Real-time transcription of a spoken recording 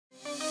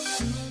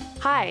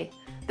Hi,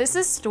 this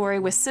is Story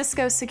with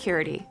Cisco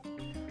Security.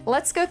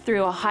 Let's go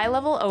through a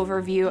high-level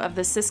overview of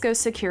the Cisco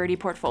security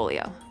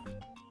portfolio.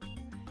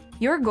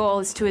 Your goal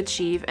is to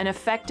achieve an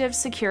effective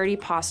security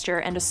posture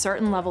and a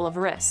certain level of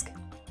risk.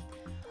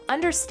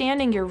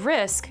 Understanding your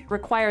risk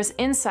requires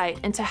insight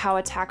into how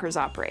attackers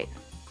operate.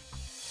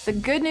 The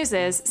good news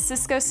is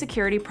Cisco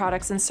security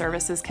products and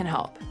services can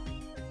help.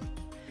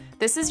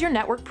 This is your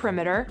network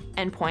perimeter,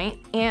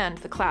 endpoint, and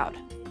the cloud.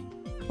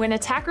 When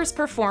attackers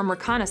perform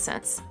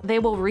reconnaissance, they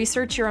will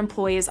research your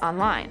employees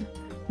online,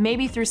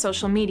 maybe through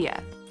social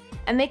media,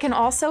 and they can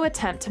also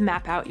attempt to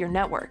map out your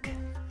network.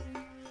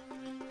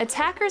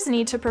 Attackers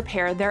need to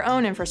prepare their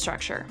own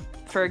infrastructure,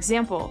 for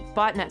example,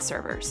 botnet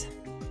servers.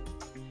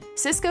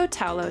 Cisco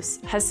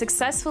Talos has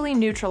successfully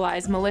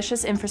neutralized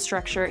malicious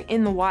infrastructure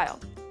in the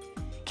wild,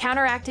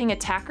 counteracting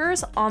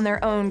attackers on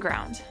their own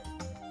ground.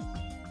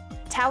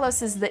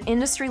 Talos is the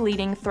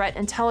industry-leading threat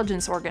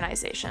intelligence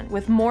organization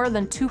with more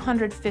than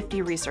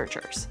 250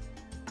 researchers.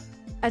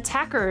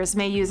 Attackers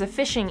may use a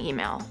phishing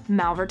email,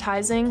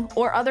 malvertising,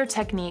 or other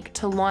technique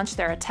to launch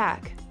their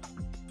attack.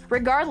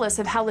 Regardless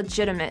of how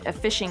legitimate a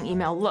phishing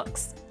email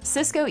looks,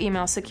 Cisco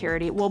Email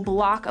Security will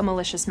block a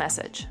malicious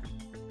message.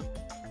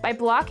 By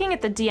blocking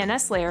at the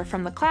DNS layer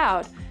from the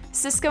cloud,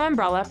 Cisco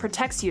Umbrella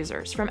protects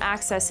users from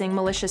accessing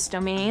malicious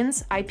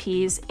domains,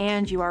 IPs,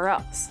 and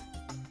URLs.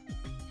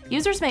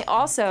 Users may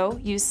also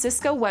use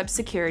Cisco Web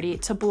Security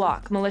to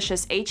block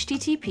malicious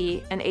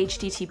HTTP and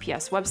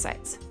HTTPS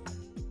websites.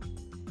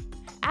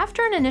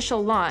 After an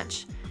initial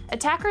launch,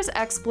 attackers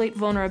exploit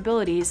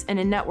vulnerabilities in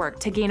a network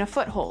to gain a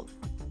foothold.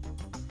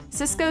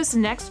 Cisco's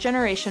Next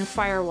Generation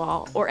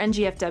Firewall, or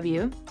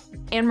NGFW,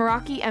 and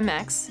Meraki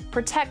MX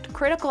protect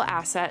critical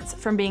assets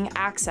from being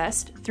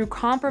accessed through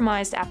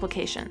compromised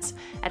applications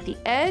at the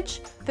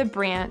edge, the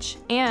branch,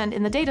 and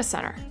in the data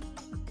center.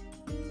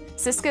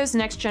 Cisco's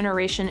Next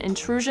Generation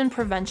Intrusion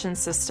Prevention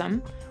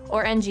System,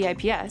 or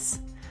NGIPS,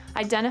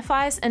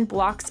 identifies and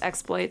blocks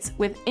exploits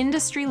with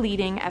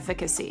industry-leading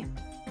efficacy.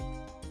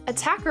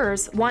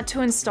 Attackers want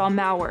to install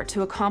malware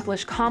to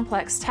accomplish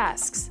complex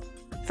tasks,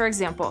 for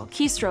example,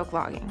 keystroke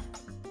logging.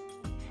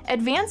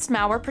 Advanced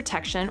Malware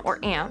Protection, or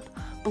AMP,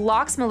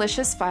 blocks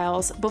malicious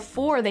files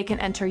before they can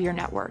enter your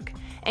network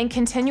and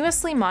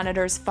continuously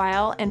monitors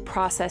file and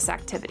process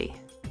activity.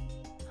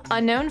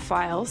 Unknown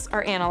files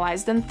are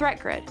analyzed in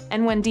ThreatGrid,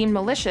 and when deemed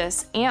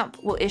malicious,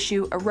 AMP will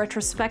issue a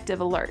retrospective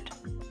alert.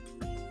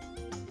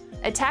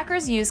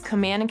 Attackers use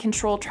command and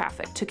control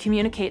traffic to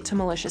communicate to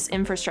malicious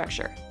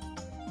infrastructure.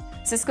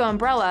 Cisco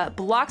Umbrella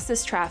blocks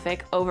this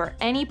traffic over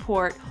any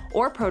port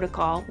or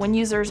protocol when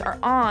users are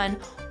on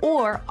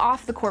or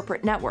off the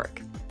corporate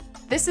network.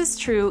 This is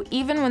true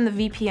even when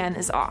the VPN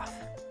is off.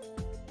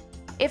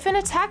 If an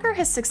attacker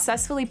has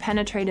successfully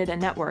penetrated a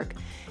network,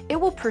 it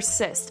will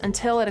persist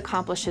until it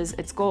accomplishes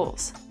its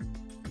goals.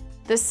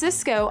 The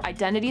Cisco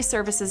Identity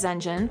Services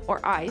Engine, or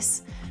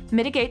ISE,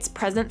 mitigates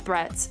present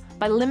threats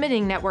by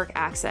limiting network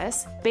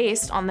access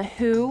based on the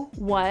who,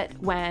 what,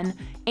 when,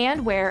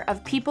 and where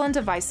of people and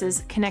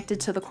devices connected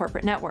to the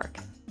corporate network.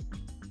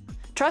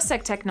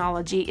 TrustSec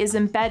technology is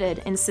embedded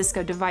in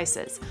Cisco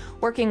devices,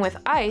 working with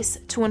ISE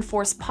to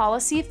enforce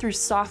policy through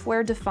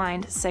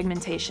software-defined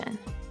segmentation.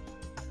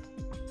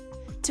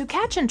 To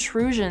catch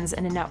intrusions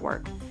in a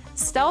network,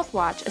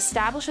 StealthWatch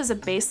establishes a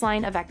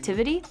baseline of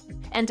activity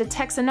and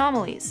detects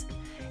anomalies,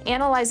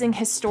 analyzing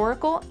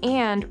historical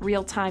and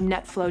real-time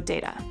NetFlow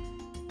data.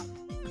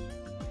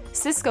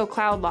 Cisco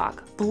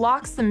CloudLock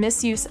blocks the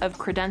misuse of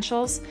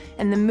credentials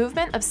and the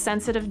movement of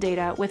sensitive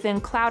data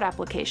within cloud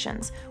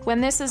applications when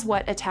this is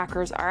what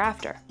attackers are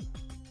after.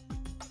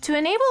 To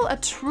enable a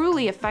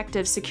truly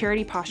effective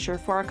security posture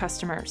for our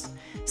customers,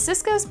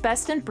 Cisco's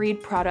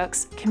best-in-breed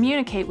products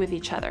communicate with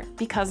each other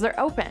because they're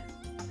open.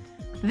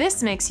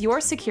 This makes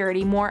your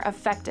security more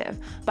effective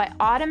by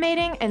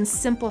automating and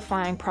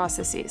simplifying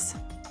processes.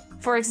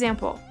 For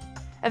example,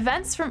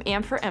 events from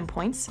AMP for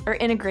endpoints are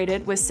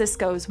integrated with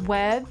Cisco's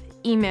Web,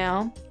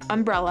 Email,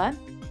 Umbrella,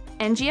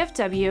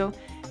 NGFW,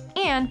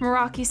 and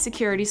Meraki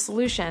security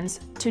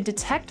solutions to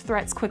detect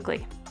threats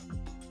quickly.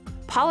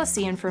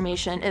 Policy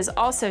information is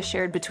also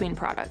shared between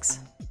products.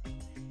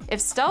 If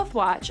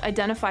StealthWatch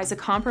identifies a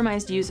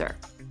compromised user,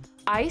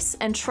 ISE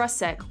and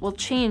TrustSec will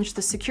change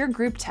the secure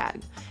group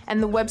tag,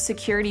 and the web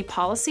security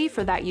policy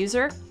for that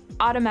user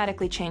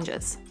automatically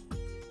changes.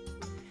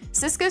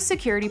 Cisco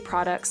security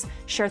products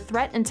share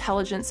threat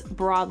intelligence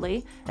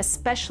broadly,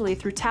 especially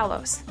through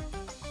Talos.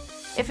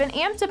 If an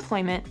AMP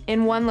deployment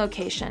in one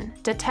location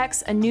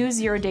detects a new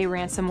zero-day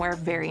ransomware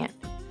variant,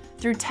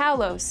 through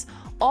Talos,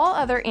 all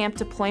other AMP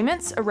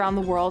deployments around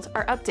the world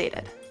are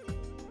updated.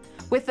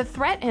 With the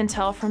threat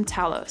intel from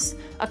Talos,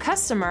 a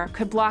customer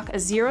could block a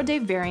zero-day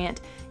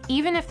variant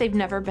even if they've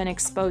never been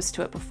exposed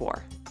to it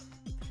before.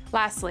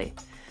 Lastly,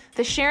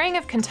 the sharing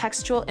of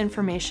contextual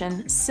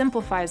information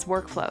simplifies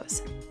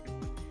workflows.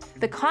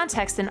 The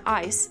context in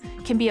ISE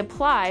can be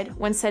applied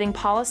when setting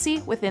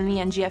policy within the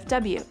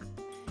NGFW,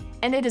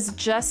 and it is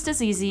just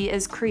as easy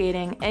as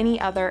creating any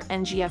other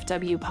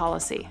NGFW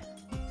policy.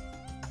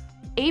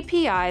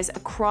 APIs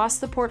across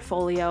the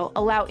portfolio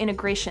allow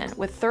integration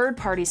with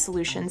third-party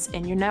solutions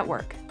in your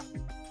network.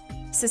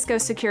 Cisco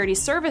Security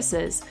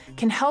Services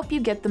can help you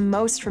get the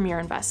most from your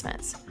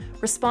investments,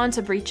 respond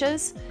to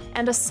breaches,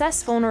 and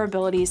assess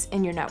vulnerabilities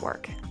in your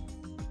network.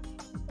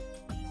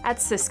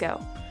 At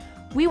Cisco,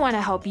 we want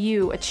to help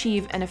you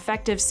achieve an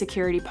effective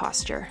security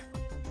posture.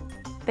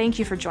 Thank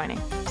you for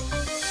joining.